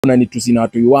unanitusi na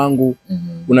watu wangu,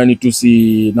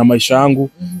 unanitusi na maisha yangu.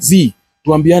 Zi,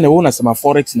 tuambiane wewe unasema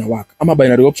forex ina work ama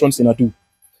binary options ina tu.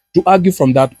 To argue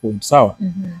from that point, sawa.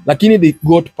 Lakini they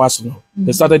got personal.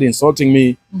 They started insulting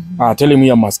me, telling me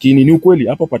I'm maskini. Ni ukweli,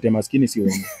 hapo pate maskini si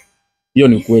wewe. Hiyo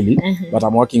ni ukweli, but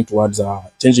I'm working towards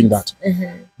changing that.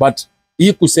 But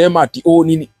hii kusema ati oh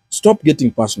nini, stop getting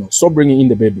personal. Stop bringing in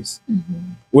the babies.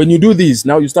 When you do this,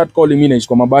 now you start calling me naishi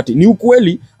kwa mabati. Ni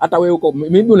ukweli, hata wewe uko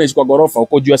maybe unaishi kwa gorofa,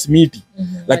 uko juu ya simiti.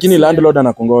 Lakini landlord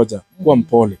anakongoja, kuwa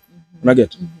mpole.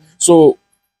 Unaget? So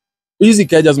easy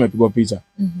cages mepigwa picha.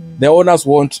 The owners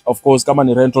want, of course, kama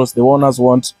ni rentals, the owners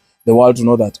want the world to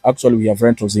know that actually we have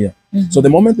rentals here. So the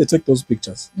moment they take those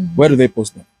pictures, where do they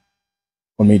post them?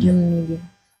 On media.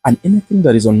 And anything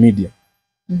that is on media,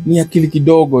 ni akili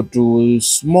kidogo to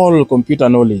small computer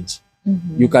knowledge,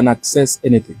 you can access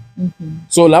anything.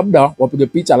 So labda wapige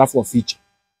picha alafu wafiche.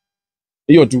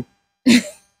 Hiyo tu.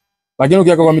 Lakini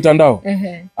ukiweka kwa mitandao,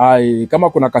 kama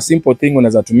kuna ka simple thing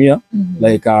unaweza tumia,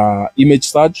 like image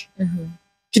search,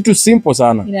 kitu simple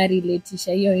sana. Ina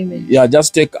relateisha hiyo image. Yeah,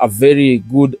 just take a very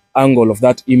good angle of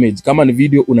that image. Kama ni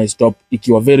video, una stop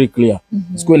ikiwa very clear.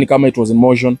 Sikuwe ni kama it was in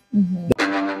motion.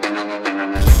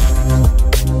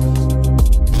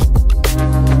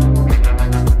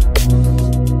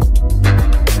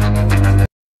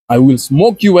 I will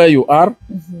smoke you where you are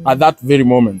at that very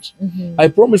moment. I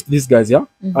promised these guys, yeah?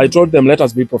 I told them, let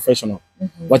us be professional.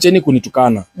 Wacheni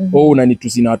kunitukana. Oh,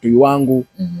 unanitusi na watu wangu,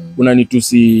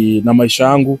 unanitusi na maisha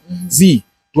yangu. Zi,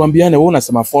 tuambiane wewe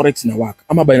unasema forex ina work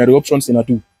ama binary options ina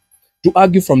tu. To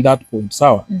argue from that point,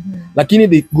 sawa. Lakini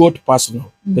they got personal.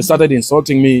 They started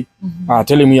insulting me,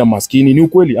 telling me I'm maskini. Ni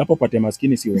ukweli, hapo pate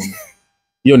maskini si wewe.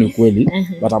 Hiyo ni ukweli,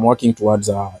 but I'm working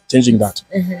towards changing that.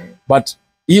 But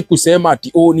hii kusema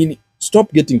ati oh nini,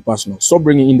 stop getting personal. Stop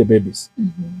bringing in the babies.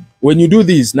 When you do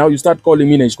this, now you start calling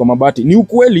me naishi kwa mabati. Ni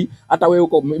ukweli, hata wewe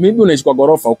uko maybe unaishi kwa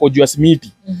gorofa, uko juu ya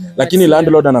simiti. Lakini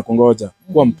landlord anakongoja,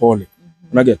 kuwa mpole.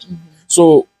 Unaget?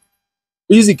 So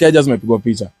easy cages mepigwa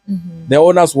picha. The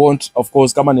owners want, of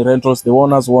course, kama ni rentals, the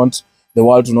owners want the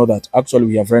world to know that actually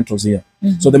we have rentals here.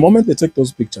 So the moment they take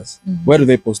those pictures, where do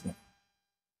they post them?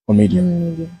 On media.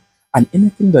 And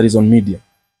anything that is on media,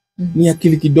 ni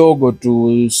akili kidogo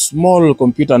to small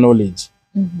computer knowledge,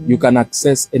 you can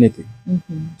access anything.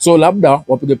 So labda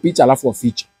wapige picha alafu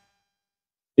wafiche.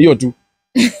 Hiyo tu.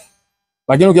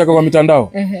 Lakini ukiweka kwa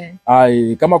mitandao,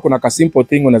 kama kuna ka simple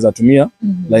thing unaweza tumia,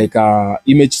 like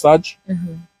image search,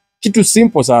 kitu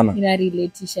simple sana. Ina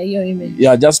relateisha hiyo image.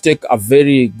 Yeah, just take a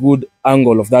very good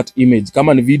angle of that image.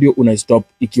 Kama ni video, una stop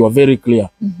ikiwa very clear.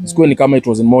 Sikuwe ni kama it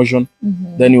was in motion.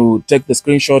 Then you take the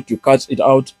screenshot, you cut it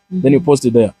out, then you post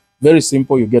it there. Very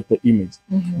simple, you get the image.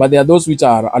 But there are those which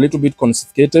are a little bit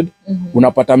confiscated.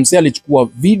 Unapata mse alichukua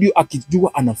video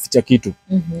akijua anaficha kitu.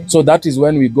 So that is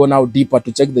when we go now deeper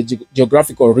to check the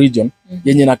geographical region.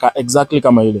 Yenye naka exactly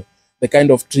kama ile. The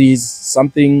kind of trees,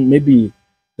 something, maybe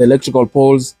the electrical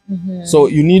poles. So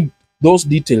you need those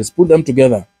details, put them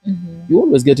together. You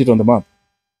always get it on the map.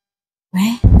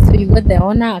 So you got the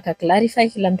owner, aka clarify,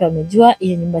 kila mtu amejua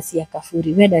hiyo nyumba si ya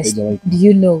Kafuri. Do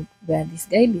you know where this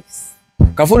guy lives?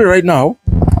 Kafuri right now,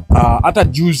 hata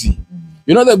juzi.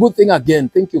 You know the good thing again,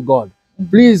 thank you God.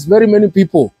 Please, very many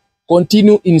people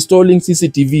continue installing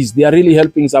CCTVs. They are really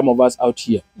helping some of us out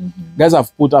here. Guys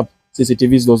have put up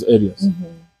CCTVs those areas.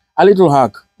 A little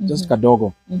hack, just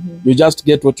kadogo. You just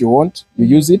get what you want,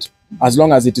 you use it, as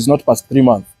long as it is not past 3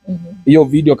 months. Your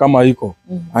video kama iko,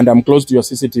 and I'm close to your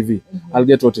CCTV, I'll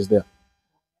get what is there.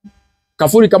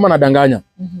 Kafuri kama nadanganya,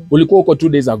 ulikuwa uko 2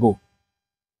 days ago.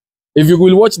 If you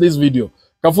will watch this video,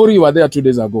 Kafuri, you were there 2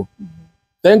 days ago.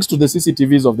 Thanks to the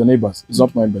CCTVs of the neighbors. It's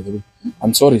not mine, by the way.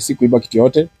 I'm sorry, sikuiba kitu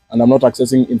yote, and I'm not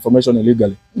accessing information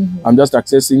illegally. I'm just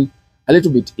accessing a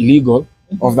little bit illegal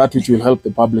of that which will help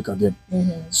the public again.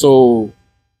 So,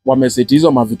 wameseti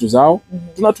hizo mavitu zao,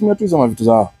 tunatumia tu hizo mavitu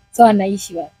zao. So,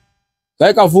 anaishi wapi?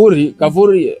 Like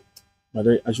Kafuri, but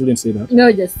I shouldn't say that.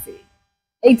 No, just say.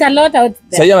 It's a lot out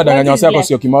there. Sasa anadanganya wasa kwa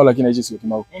Syokimau, lakini haishi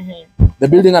Syokimau. The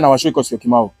building anawasho iko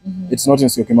Syokimau. It's not in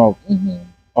Syokimau.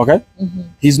 Okay?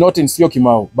 He's not in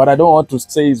Syokimau, but I don't want to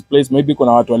say his place. Maybe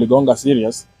kuna watu waligonga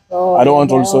serious. I don't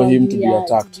want also him to be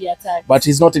attacked. But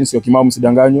he's not in Syokimau,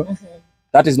 msidanganywe.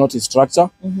 That is not his structure.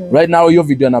 Right now, hiyo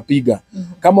video anapiga.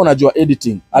 Kama unajua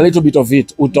editing, a little bit of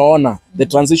it, utaona the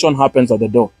transition happens at the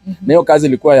door. Na hiyo kazi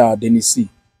ilikuwa ya Denisi.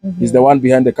 He's the one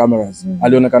behind the cameras.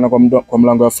 Alionekana kwa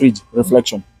mlango wa fridge,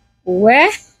 reflection.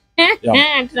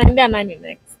 Yeah. Tunaenda nani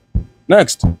next?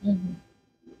 Next?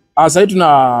 Sasa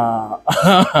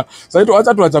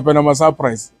acha tuachape na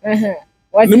surprise.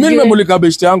 Mimi nimemulika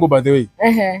best yangu by the way.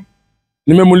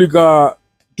 Nimemulika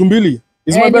Tumbili.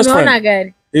 Is my best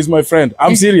friend. He's my friend.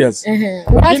 I'm serious.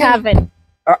 What happened?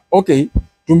 Okay.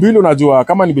 Tumbili unajua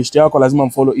kama ni beshte yako lazima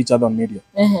mfollow each other on media.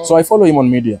 So I follow him on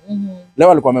media.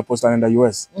 Leo alikuwa amepost anaenda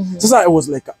US. Sasa I was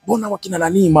like, mbona wakina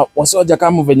nani wasoja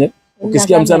kama venye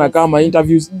ukisikia msana kama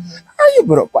interviews. Ayo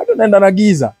bro, kwani unaenda na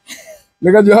giza?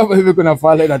 Nikajua hapa hivi kuna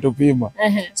fala inatupima.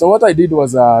 So what I did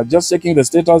was just checking the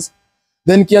status.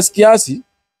 Then kiasi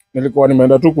nilikuwa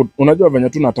nimeenda tu unajua venye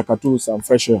tu nataka tu some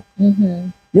fresh air.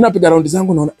 Mimi napiga round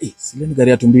zangu naona sile ni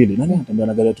gari ya Tumbili. Nani anatembea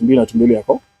na gari ya Tumbili na Tumbili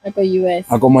yako? Ako US.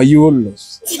 Ako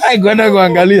Mayulos. Ai kwenda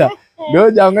kuangalia.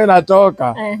 Ndio jangu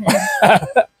inatoka.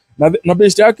 Na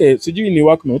best yake sijui ni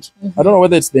workmate. I don't know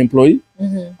whether it's the employee.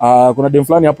 Kuna dem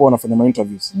fulani hapo wanafanya ma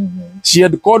interviews. She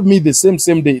had called me the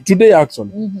same day. Today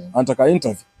actually. Anataka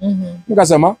interview.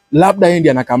 Nikasema labda yeye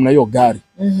ndiye anakamna hiyo gari.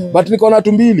 But niko na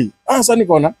Tumbili. Sasa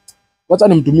niko na wacha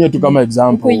nimtumie tu kama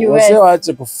example. Wase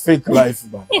waache ku fake life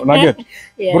bana. Unaget?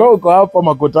 Bro uko hapa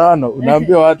makutano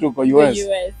unaambia watu uko US.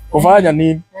 Kufanya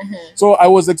nini? So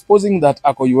I was exposing that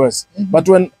ako US. But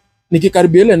when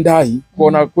nikikaribia ile ndai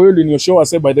kuona kweli ni show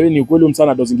ase by the way ni kweli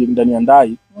msana dozingi ndani ya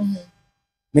ndai.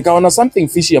 Nikaona something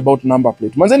fishy about number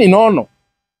plate. Manzeni nono.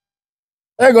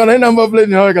 Gona number plate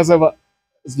ni hawe kasema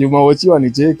sijuma wachiwa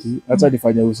ni cheki acha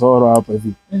nifanye usoro hapa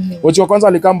hivi. Wachiwa kwanza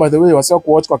alikam by the way wasio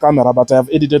kuwatch kwa camera but I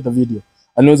have edited the video.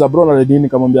 Aniweza bro na redini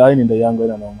kamwambia hai ni ndai yangu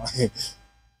ina noma.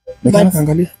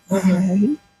 Nikaangalia.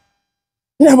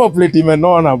 Number plate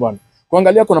imenona bwana.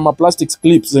 Kuangalia kuna ma plastics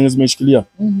clips zenye zimeshikilia.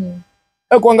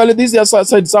 Kuangalia hizi ya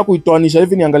side zako itoanisha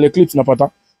hivi niangalie clips napata.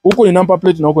 Huko ni number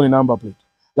plate na huko ni number plate.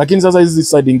 Lakini sasa hizi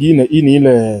side nyingine hii ni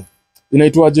ile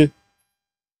inaitwaje?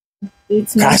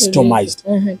 Customized.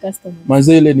 Customized.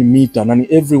 Mazele ni mita na ni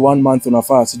every 1 month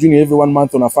unafaa. Sijui ni every 1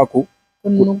 month unafaa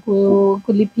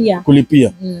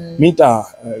kulipia. Mita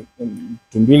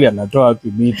Tumbili anatoa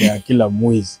wapi mita ya kila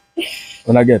mwezi.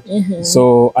 Unaget?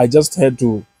 So I just had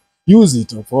to use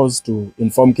it of course to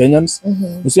inform Kenyans.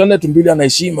 Usione Tumbili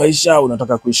anaishi maisha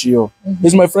unataka kuishio.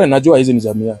 He's my friend, najua hizi ni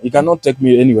jamii. He cannot take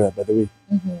me anywhere by the way.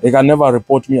 He can never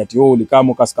report me at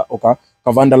ulikamo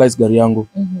ka vandalize gari yangu.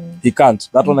 He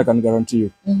can't. That one I can guarantee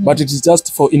you. But it is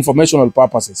just for informational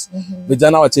purposes.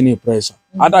 Vijana wacheni pressure.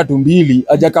 Hata Tumbili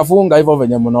hajakafunga hivyo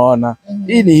venye mnaona.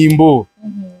 Hii ni himbo.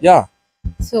 Yeah.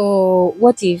 So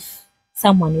what if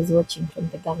someone is watching from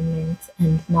the government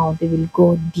and now they will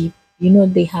go deep? You know,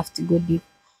 they have to go deep.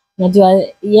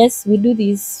 Yes, we do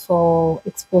this for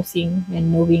exposing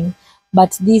and knowing,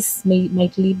 but this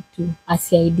might lead to a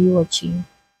CID watching,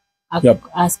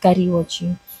 askari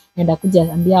watching, and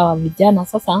akuja ambia wa vijana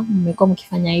sasa mmekuwa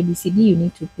mkifanya ABCD, you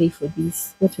need to pay for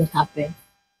this. What will happen?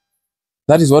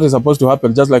 That is what is supposed to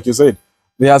happen, just like you said.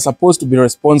 They are supposed to be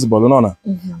responsible, unaona?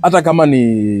 Hata kama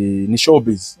ni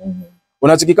showbiz.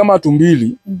 Unachiki kama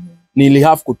Tumbili, ni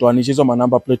have kutoanisha hizo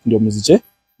number plate ndio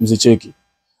mzicheki.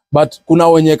 But kuna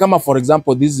wenye kama for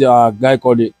example this guy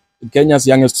called Kenya's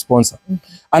youngest sponsor.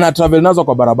 Ana travel nazo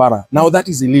kwa barabara. Now that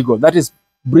is illegal. That is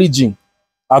bridging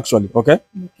actually, okay?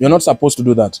 You're not supposed to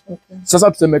do that.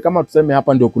 Sasa tuseme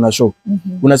hapa ndio kuna show.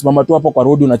 Unasimama tu hapo kwa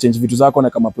road una change vitu zako na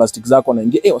kama plastic zako na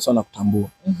ingia wasa wanakutambua.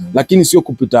 Lakini sio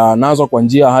kupita nazo kwa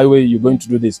njia highway you're going to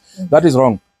do this. That is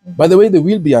wrong. By the way they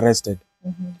will be arrested.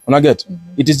 Unaget?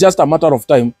 It is just a matter of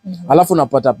time. Alafu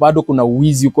napata bado kuna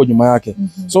uwizi huko nyuma yake.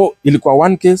 So ilikuwa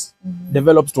one case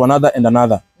develops to another and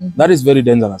another. That is very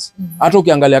dangerous. Hata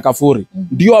ukiangalia Kafuri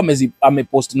ndio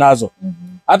amepost nazo.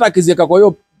 Hata akizieka kwa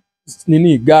hiyo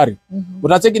gari.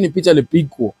 Utacheki ni picha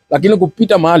lepiko lakini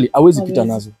kupita mahali hawezi pita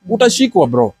nazo. Utashikwa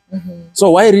bro.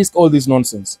 So why risk all this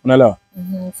nonsense? Unaelewa?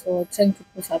 So trying to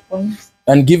prove a point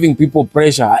and giving people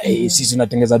pressure. Sisi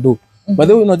tunatengeza do. By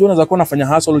the way, unajua unaweza kuwa unafanya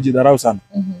hustle ujidharau sana.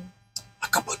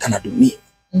 Akaboy kana dunia.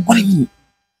 Kwa nini?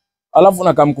 Alafu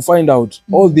nakam ku find out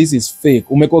all this is fake.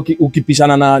 Umekuwa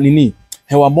ukipishana na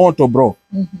hewa moto bro.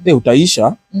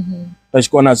 Utaisha.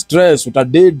 Utashikwa na stress,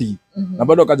 utadedi. Na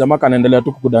bado kajamaa kanaendelea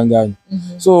tu kukudanganya.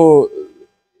 So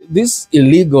these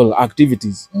illegal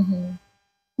activities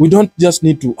we don't just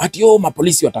need to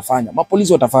mapolisi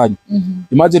watafanya.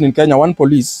 Imagine in Kenya one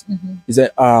police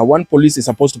is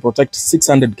supposed to protect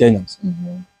 600 Kenyans.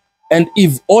 And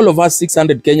if all of us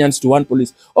 600 Kenyans to one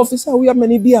police officer, we are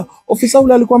menibia officer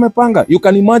ule alikuwa amepanga, you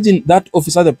can imagine that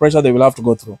officer the pressure they will have to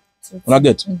go through.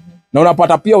 Unaget? Na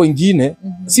unapata pia wengine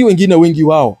si wengine wengi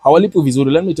wao hawalipi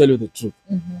vizuri. Let me tell you the truth.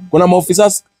 Kuna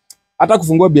maofficers hata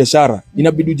kufungua biashara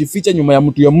inabidi ujifiche nyuma ya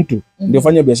mtu ndio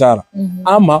fanye biashara.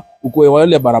 Ama ukoe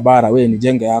wale barabara wewe ni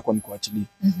jenga yako nikuachilie.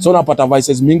 So unapata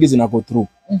vices mingi zina go through.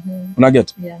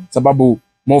 Unaget? Sababu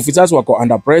maofficers wako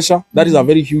under pressure. That is a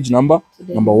very huge number.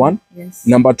 Number one.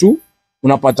 Number two,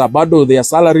 unapata bado their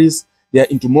salaries, they are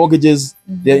into mortgages,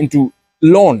 they are into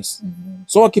loans.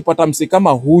 So akipata msi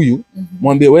kama huyu,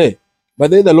 mwambie we, by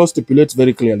the way, the law stipulates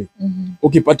very clearly.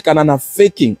 Ukipatikana na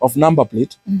faking of number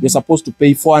plate, you're supposed to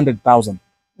pay 400,000.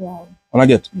 Wow.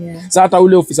 Unaget? Yeah. Sasa hata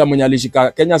ule ofisa mwenye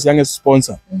alishika Kenya's youngest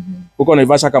sponsor, huko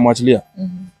Naivasha kamwachilia.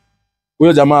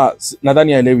 Huyo jamaa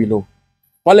nadhani haelewi law.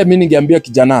 Pale mimi ningeambia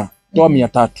kijana, toa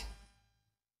 300.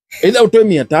 Either utoe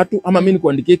 300 ama mimi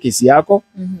nikuandikie kesi yako,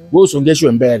 wewe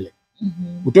usongeshwe mbele.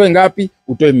 Utoe ngapi?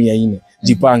 Utoe 400.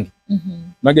 Jipange.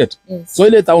 Unaget? Yes. So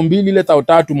ile 2,000 ile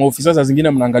 3,000 maofisa saa zingine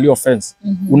mnaangalia offense.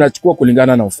 Unachukua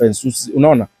kulingana na offense.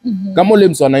 Unaona? Kama ule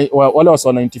wale wa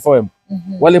 94M,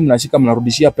 wale mnashika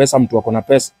mnarudishia pesa mtu wako na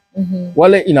pesa.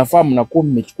 Wale inafaa mnakuwa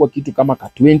mmechukua kitu kama ka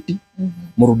 20,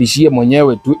 mrudishie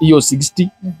mwenyewe tu hiyo 60.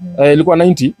 Ilikuwa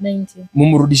 90.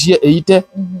 Mumrudishie 80.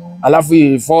 Alafu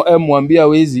 4M mwambia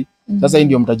wezi. Sasa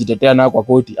ndio mtajitetea nayo kwa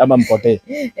koti ama mpotee.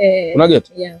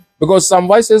 Unaget? Yeah. Because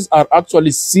some vices are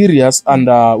actually serious and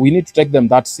we need to take them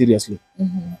that seriously.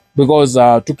 Because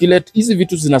tukilet hizi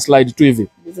vitu zina slide tu hivi,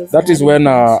 that is when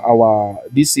our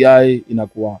DCI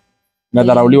inakuwa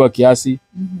nadharauliwa kiasi.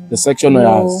 The section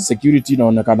ya security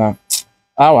inaonekana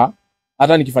hawa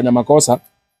hata nikifanya makosa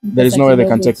there is no way they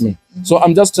can take me. So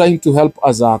I'm just trying to help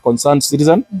as a concerned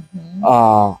citizen.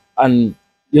 And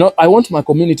you know, I want my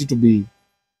community to be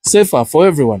safer for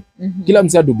everyone. Kila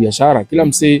msee adu biashara, kila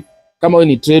msee kama wewe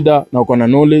ni trader na uko na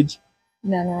knowledge,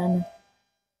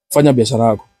 fanya biashara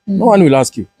yako. No one will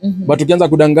ask you. But ukianza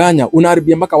kudanganya,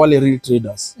 unaharibia mpaka wale real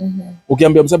traders.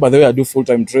 Ukiambia msee by the way I do full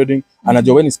time trading,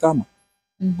 anajua wewe ni scammer.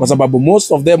 Kwa sababu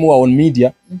most of them who are on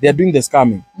media, they are doing the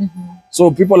scamming.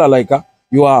 So people are like,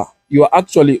 you are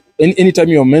actually,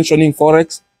 anytime you're mentioning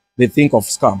forex, they think of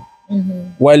scam.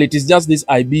 While it is just these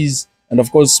IBs and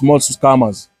of course small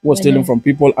scammers who are stealing from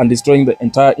people and destroying the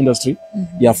entire industry.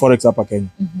 Yeah, forex hapa Kenya.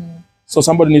 So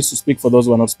somebody needs to speak for those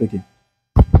who are not speaking.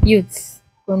 Youth,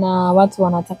 kuna watu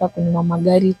wanataka kununua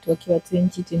magari wakiwa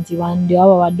 2021, ndio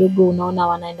hawa wadogo unaona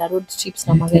wanaenda road trips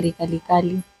na magari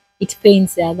kali. It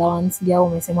pains the other ones. Ndio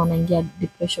umesema wanaingia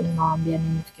depression, unawaambia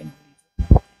nini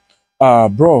tukimaliza?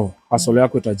 Bro, hustle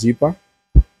yako itajipa.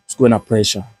 Usikuwe na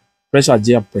pressure. Pressure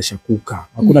jia pressure kuka.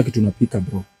 Hakuna kitu unapika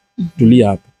bro. Tulia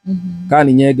hapo. Kaa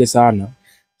ni nyege sana,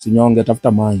 sinyonge,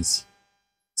 tafuta manzi.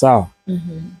 Sawa?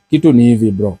 Kitu ni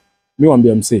hivi bro. Mimi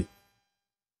waambia msee,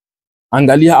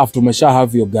 angalia after umesha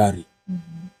have your gari.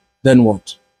 Then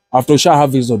what? After usha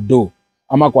have hizo do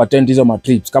ama ku attend hizo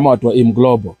trips kama watu wa M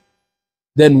Global.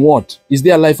 Then what? Is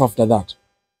there life after that?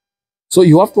 So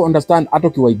you have to understand hata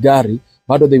ukiwa gari,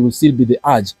 bado they will still be the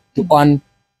urge to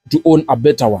own a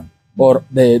better one or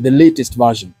the latest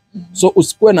version. So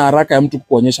usikue na haraka ya mtu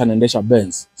kukuonyesha anaendesha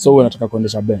Benz. So wewe unataka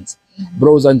kuendesha Benz.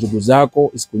 Browser njugu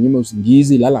zako, isikunyime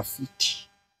usingizi, lala fiti.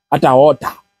 Hata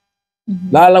ota.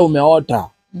 Lala umeota.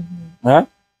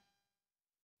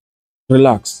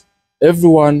 Relax.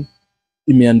 Everyone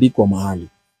imeandikwa mahali.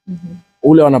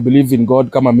 Ule wana believe in God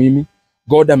kama mimi,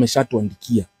 God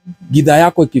ameshatuandikia. Gidha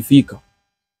yako ikifika,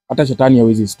 hata shetani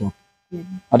hawezi stop.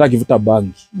 Hata akivuta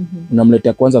bangi,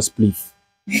 unamletea kwanza spliff.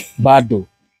 Bado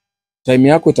time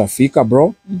yako itafika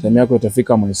bro, time yako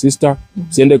itafika my sister.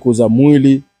 Usiende kuuza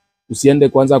mwili, usiende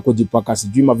kwanza kujipaka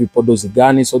sijui mavipodozi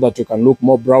gani so that you can look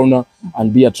more browner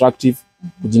and be attractive.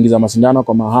 Kujingiza masindano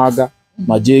kwa mahaga,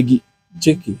 majegi.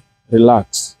 Cheki,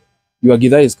 relax. Your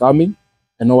gidha is coming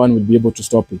and no one will be able to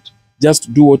stop it. Just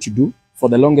do what you do for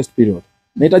the longest period.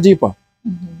 Na itajipa.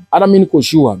 Hata mimi niko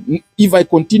sure if I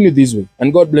continue this way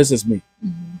and God blesses me,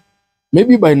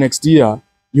 maybe by next year,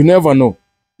 you never know,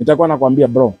 nitakuwa nakwambia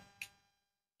bro,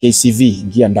 KCV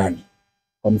ingia ndani,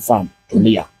 confirm,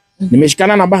 tulia.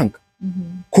 Nimeshikana na bank.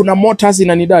 Kuna motors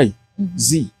inanidai.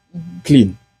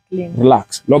 Clean.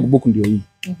 Relax. Logbook ndio hii.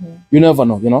 You never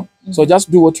know, you know. So just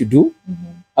do what you do.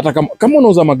 Hata kama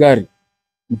unauza magari,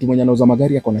 mtu mwenye anauza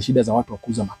magari yako na shida za watu wa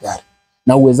kuuza magari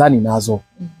na uwezani nazo.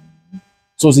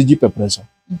 So usijipe pressure.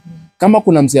 Kama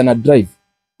kuna msi ana drive,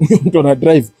 huyo mtu ana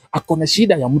drive, akona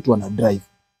shida ya mtu ana drive.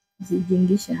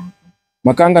 Usijingisha hapo.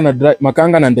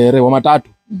 Makanga na ndere wa matatu.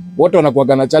 Wote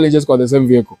wanakuwa na challenges kwa the same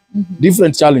vehicle.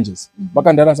 Different challenges.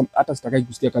 Mpaka ndere hata sitakai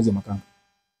kusikia kazi ya makanga.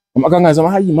 Makanga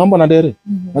anasema hai mambo na ndere.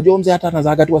 Najua mzee hata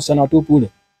anazaga tu wasichana watupu ule.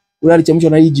 Ule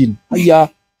alichemshwa na engine. Haya.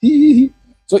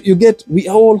 So you get, we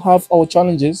all have our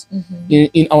challenges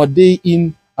in our day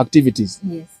in activities.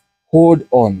 Yes. Hold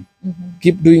on.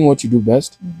 Keep doing what you do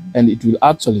best and it will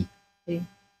actually.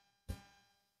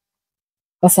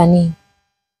 Wasanii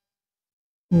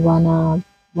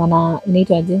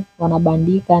inaitwaje?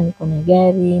 Wanabandika, niko na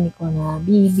gari, niko na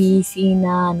bibi,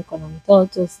 sina, niko na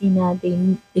mtoto, sina,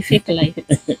 they fake life.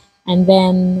 And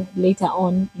then later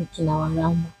on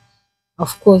kinawaramba.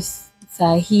 Of course,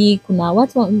 saa hii kuna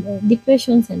watu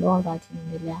depressions and all that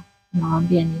inaendelea.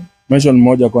 Nawaambia nini? Mention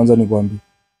moja kwanza nikwambie.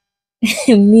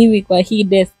 Mimi kwa hii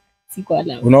desk siko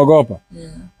allowed. Unaogopa?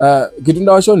 Kitu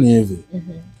ndawasho ni hivi.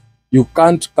 You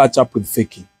can't catch up with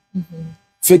faking.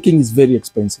 Faking is very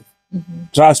expensive.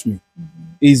 Trust me.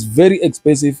 It's very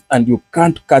expensive and you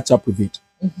can't catch up with it.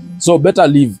 So better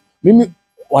leave. Mimi,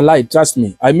 walai, trust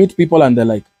me. I meet people and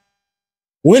they're like,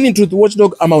 when in Truth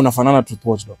Watchdog ama unafanana Truth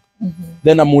Watchdog.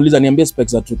 Then namuuliza niambie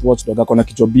specs za Truth Watchdog. Akona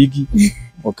kichwa bigi.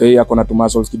 Okay, akona tu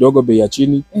muscles kidogo bei ya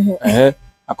chini.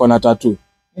 Akona tattoo.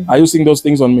 Are you seeing those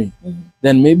things on me?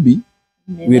 Then maybe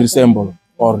we resemble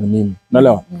or mimi.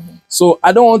 Unaelewa? So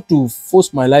I don't want to force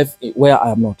my life where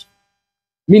I am not.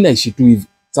 Mimi naishi tu hivi.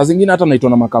 Saa zingine hata naitwa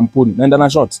na makampuni. Naenda na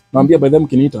shots. Naambia by them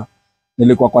kiniita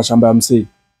nilikuwa kwa shamba ya msee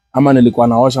ama nilikuwa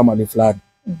naosha mali fulani.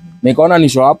 Nikaona ni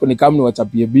show up ni kama ni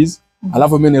wachapie biz.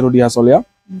 Alafu mimi nirudi hustle ya.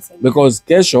 Because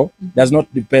kesho does not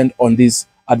depend on this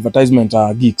advertisement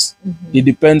gigs. It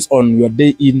depends on your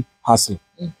day in hustle.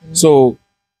 So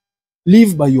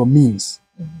live by your means.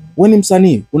 When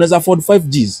msanii unaweza afford 5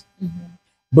 Gs.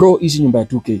 Bro, ishi nyumba ya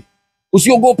 2K.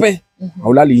 Usiogope.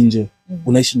 Haulali nje.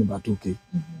 Unaishi nyumba ya 2K.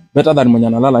 Better than mwenye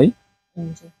analala hii.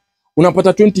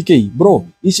 Unapata 20K. Bro,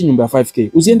 ishi nyumba ya 5K.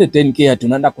 Usiende 10K ati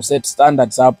unaenda kuset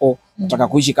standards hapo. Unataka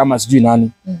kuishi kama sijui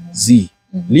nani.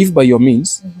 Live by your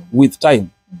means with time.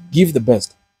 Give the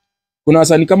best. Kuna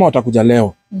wasanii kama watakuja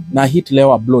leo na hit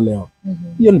leo, blow leo.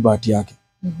 Hiyo ni bahati yake.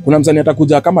 Kuna msanii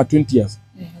atakuja kama 20 years.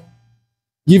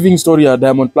 Giving story ya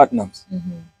Diamond Platnumz.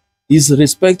 He's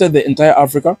respected the entire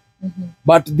Africa.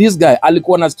 But this guy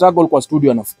alikuwa na struggle kwa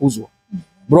studio anafukuzwa.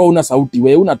 Bro, una sauti,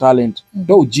 wewe una talent.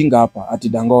 Ndio ujinga hapa ati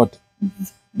Dangote.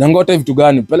 Dangote vitu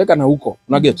gani? Peleka na huko.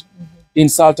 Una get?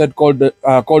 Insulted,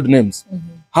 called names.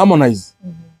 Harmonize.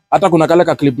 Hata kuna kale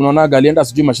ka clip unaona alienda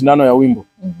sijui mashindano ya wimbo.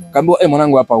 Kaambiwa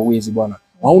mwanangu hapa uwezi bwana.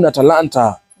 Hauna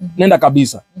talanta. Nenda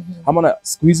kabisa.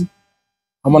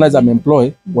 Harmonize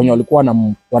amemploy wenye walikuwa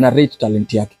wana rate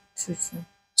talent yake.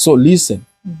 So listen.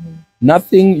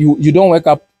 Nothing you don't wake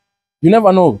up. You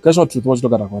never know. Kesho Truth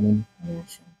Watchdog atakuwa nini.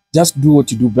 Just do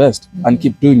what you do best and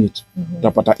keep doing it.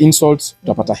 Utapata insults,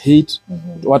 utapata hate,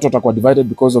 watu watakuwa divided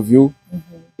because of you.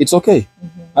 It's okay.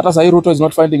 Hata sahi Ruto is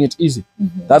not finding it easy.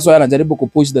 That's why anajaribu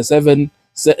kupush the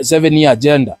 7-year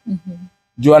agenda.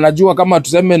 Juu anajua kama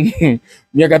tuseme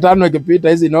miaka 5 ikipita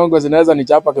hizi nongo zinaweza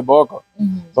nichapa kiboko.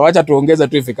 So acha tuongeze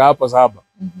tu ifika hapo 7.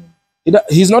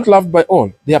 He's not loved by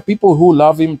all. There are people who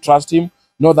love him, trust him,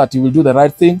 know that he will do the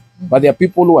right thing. But there are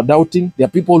people who are doubting. There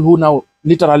are people who now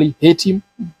literally hate him.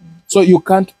 So you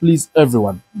can't please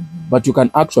everyone. But you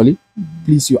can actually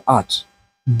please your art.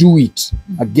 Do it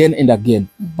again and again.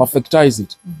 Perfectize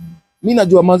it. Mimi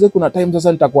najua manze kuna time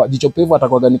sasa nitakuwa jichopevu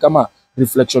atakuwa gani kama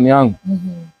reflection yangu.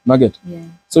 Nugget.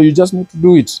 So you just need to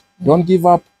do it. Don't give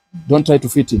up. Don't try to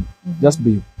fit in. Just be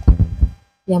you.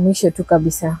 Ya mwisho tu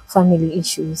kabisa, family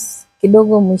issues.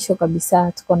 Kidogo mwisho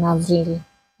kabisa tuko na Avril.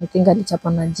 I think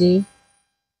alichapa na J.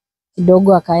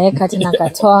 Kidogo akaeka tena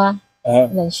akatoa.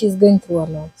 Then she's going through a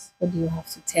lot. What do you have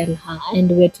to tell her?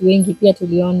 And wetu wengi pia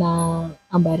tuliona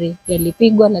Ambare pia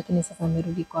alipigwa lakini sasa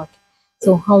amerudi kwake.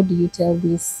 So how do you tell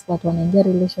this? Watu wanaingia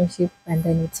relationship and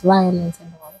then it's violence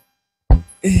and all.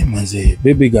 Manze,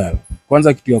 baby girl.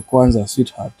 Kwanza kitu ya kwanza,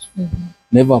 sweetheart.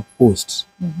 Never post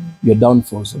your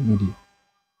downfalls on media.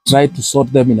 Try to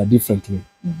sort them in a different way.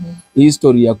 Hii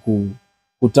story ya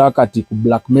kutaka ati ku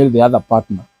blackmail the other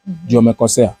partner. Juu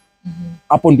amekosea.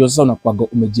 Hapo ndio sasa unakuwa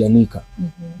umejianika.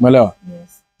 Umeelewa?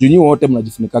 Junyi wote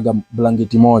mnajifunikaga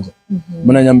blanketi moja.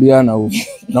 Mnanyambiana huko.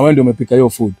 Na wewe ndio umepika hiyo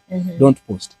food. Don't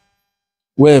post.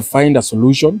 Where find a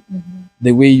solution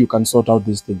the way you can sort out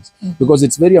these things. Because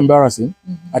it's very embarrassing.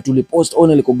 Atuli post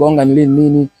only kugonga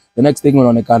nini. The next thing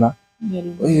unaonekana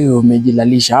wewe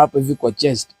umejilalisha hapa hivi kwa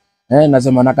chest.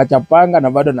 Nasema nakachapanga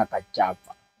na bado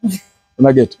nakachapa.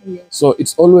 Una get? So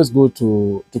it's always good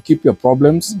to keep your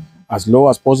problems as low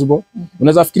as possible.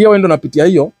 Unaweza fikiria wewe ndio unapitia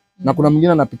hiyo na kuna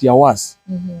mwingine anapitia worse.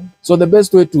 So the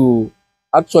best way to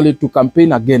actually to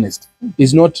campaign against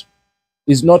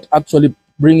is not actually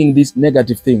bringing these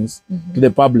negative things to the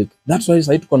public. That's why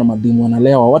sasa tuko na mademu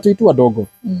wanalewa watu itu wadogo.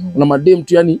 Una mademu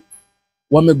tu yani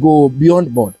wamego beyond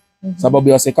board sababu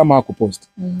ya wase kama hakupost.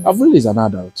 Avril is an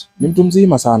adult. Ni mtu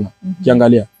mzima sana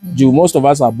kiangalia. Juu most of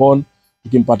us are born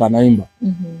tukimpata naimba.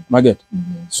 Maget.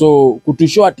 So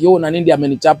kutushow ati yeye na nindi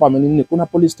amenichapa amenini, kuna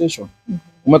police station.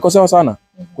 Umekosewa sana.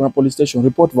 Kuna police station,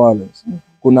 report violence.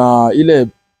 Kuna ile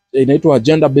inaitwa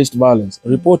gender based violence,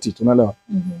 report it, unaelewa.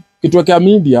 Kitwekea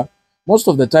media, most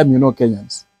of the time you know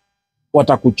Kenyans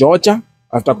watakuchocha,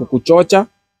 after kukuchocha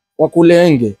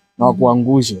wakulenge na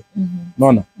wakuangushe.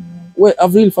 Unaona? We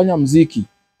Avril fanya muziki.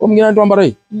 Kwa mwingine anaitwa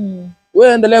Ambare.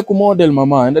 wewe endelea kumodel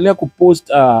mama, endelea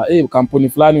kupost kampuni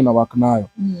fulani una work nayo.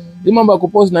 Hii mambo ya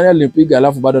kupost nani alinipiga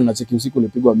alafu bado nacheki usiku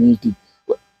ulipigwa miti.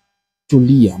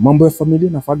 Tulia. Mambo ya familia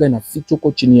nafaga inafichwa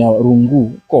huko chini ya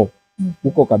rungu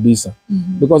huko kabisa.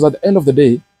 Because at the end of the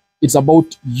day it's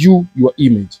about you, your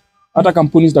image. Hata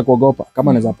kampuni zitakuogopa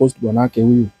kama anaweza post bwanake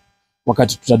huyu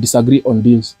wakati tuta disagree on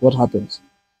deals, what happens?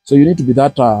 So you need to be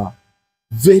that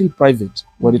very private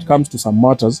when it comes to some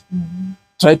matters.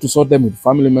 Try to sort them with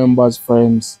family members,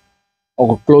 friends,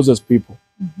 or closest people.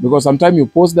 Because sometimes you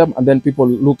post them and then people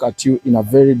look at you in a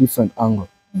very different angle.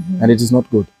 And it is not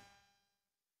good.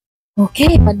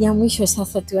 Okay, baada ya mwisho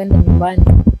sasa tuende nyumbani.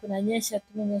 Kunanyesha,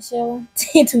 tumenyeshewa,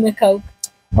 tumekauka.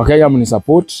 Okay, I'm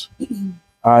support.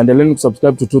 Endeleni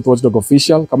kusubscribe to Truth Watchdog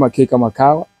Official kama kama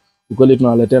kawa. Ukweli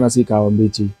tunawaletea na si kawa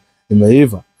mbichi.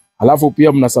 Imeiva. Alafu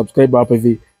pia mna subscribe hapa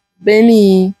hivi.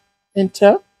 Benny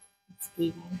enter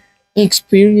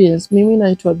experience. Mimi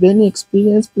naitwa Benny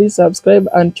Experience. Please subscribe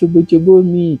and tubu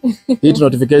me. Hit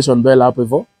notification bell hapo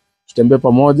hivyo. Tutembee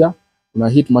pamoja. Una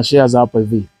hit ma shares hapo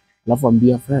hivi. Alafu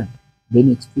ambia friend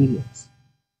Benny Experience.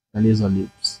 Alizo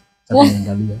lips.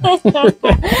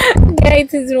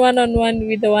 Guys, it's one-on-one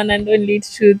with the one and only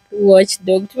Truth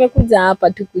Watchdog. Tumekuja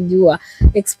hapa tu kujua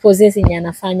exposes yenye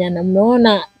anafanya, na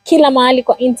mmeona kila mahali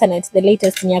kwa internet the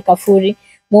latest ni ya Kafuri.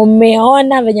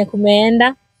 Mmeona venye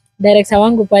kumeenda. Director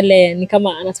wangu pale ni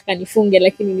kama anataka nifunge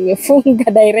lakini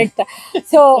nimefunga director.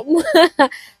 So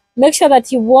make sure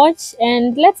that you watch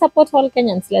and let's support all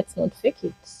Kenyans. Let's not fake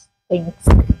it. Thanks.